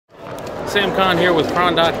Sam Kahn here with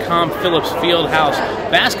Cron.com Phillips Fieldhouse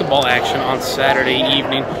basketball action on Saturday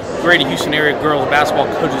evening. Greater Houston Area Girls Basketball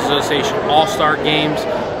Coaches Association All-Star Games.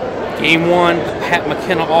 Game 1, the Pat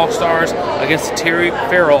McKenna All-Stars against the Terry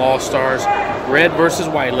Farrell All-Stars. Red versus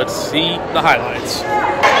white. Let's see the highlights.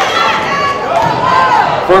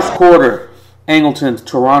 First quarter, Angleton's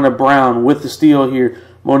Tarana Brown with the steal here.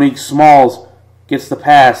 Monique Smalls gets the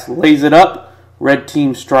pass, lays it up. Red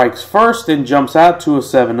team strikes first and jumps out to a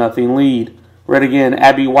 7-0 lead. Red again,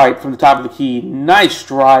 Abby White from the top of the key. Nice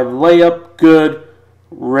drive, layup, good.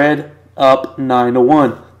 Red up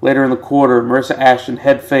 9-1. Later in the quarter, Marissa Ashton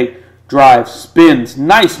head fake, drive, spins,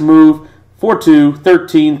 nice move. 4-2,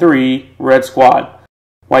 13-3, Red squad.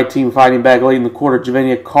 White team fighting back late in the quarter.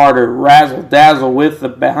 Javenia Carter razzle-dazzle with the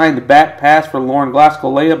behind-the-back pass for Lauren Glasgow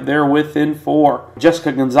layup. They're within 4.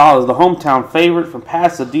 Jessica Gonzalez, the hometown favorite from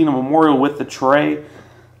Pasadena Memorial with the tray.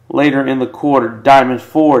 Later in the quarter, Diamond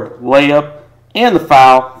Ford layup and the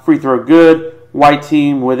foul. Free throw good. White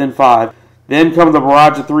team within 5. Then come the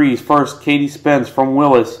barrage of threes. First, Katie Spence from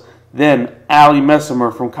Willis. Then, Allie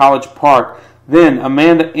Messimer from College Park. Then,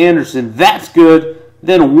 Amanda Anderson. That's good.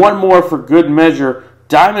 Then, one more for good measure.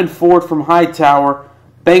 Diamond Ford from Hightower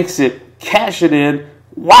banks it, cash it in.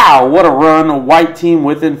 Wow, what a run. A white team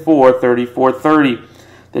within 4, 34-30.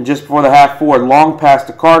 Then just before the half forward, long pass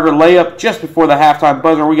to Carter. Layup just before the halftime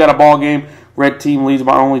buzzer. We got a ball game. Red team leads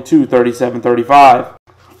by only 2, 37-35.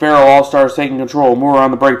 Farrell All-Stars taking control. Moore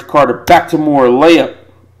on the break to Carter. Back to Moore. Layup.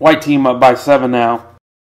 White team up by 7 now.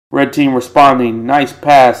 Red team responding. Nice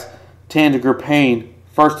pass. Tangiger Payne.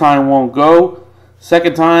 First time won't go.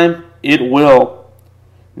 Second time, it will.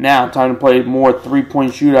 Now, time to play more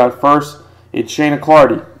three-point shootout. First, it's Shayna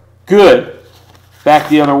Clardy. Good. Back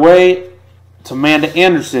the other way to Amanda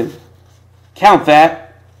Anderson. Count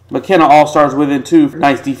that. McKenna All-Stars within 2.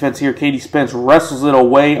 Nice defense here. Katie Spence wrestles it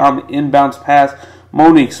away on the inbounds pass.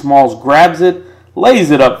 Monique Smalls grabs it, lays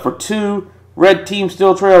it up for 2. Red team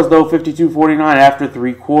still trails, though, 52-49 after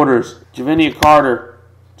 3 quarters. Javenia Carter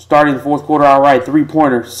starting the fourth quarter all right.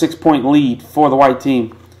 3-pointer, 6-point lead for the white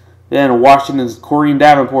team. Then Washington's Corrine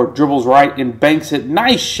Davenport dribbles right and banks it.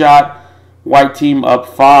 Nice shot. White team up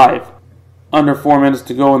 5. Under 4 minutes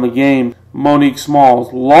to go in the game. Monique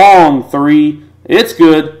Smalls, long 3. It's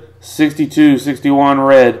good. 62-61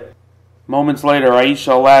 Red. Moments later,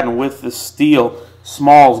 Aisha Aladdin with the steal.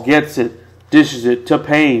 Smalls gets it, dishes it to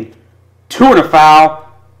Payne. 2 and a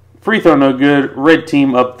foul. Free throw no good. Red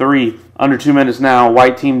team up 3. Under 2 minutes now.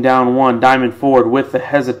 White team down 1. Diamond Ford with the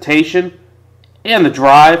hesitation and the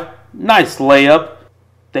drive. Nice layup.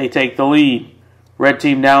 They take the lead. Red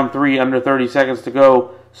team down 3, under 30 seconds to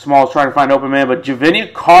go. Smalls trying to find open man, but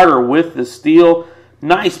Javenia Carter with the steal.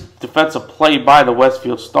 Nice defensive play by the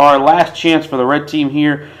Westfield Star. Last chance for the red team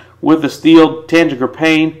here with the steal. Tangiger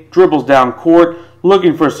Payne dribbles down court,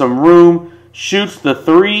 looking for some room. Shoots the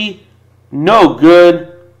 3. No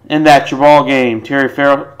good. And that's your ball game. Terry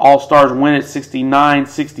Farrell All-Stars win at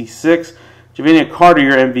 69-66. Javenia Carter,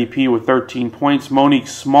 your MVP, with 13 points. Monique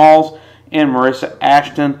Smalls and Marissa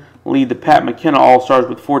Ashton lead the Pat McKenna All-Stars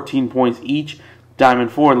with 14 points each.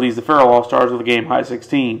 Diamond Ford leads the Farrell All-Stars with a game-high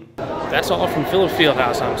 16. That's all from Phillips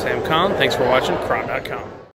Fieldhouse. I'm Sam Kahn. Thanks for watching Cron.com.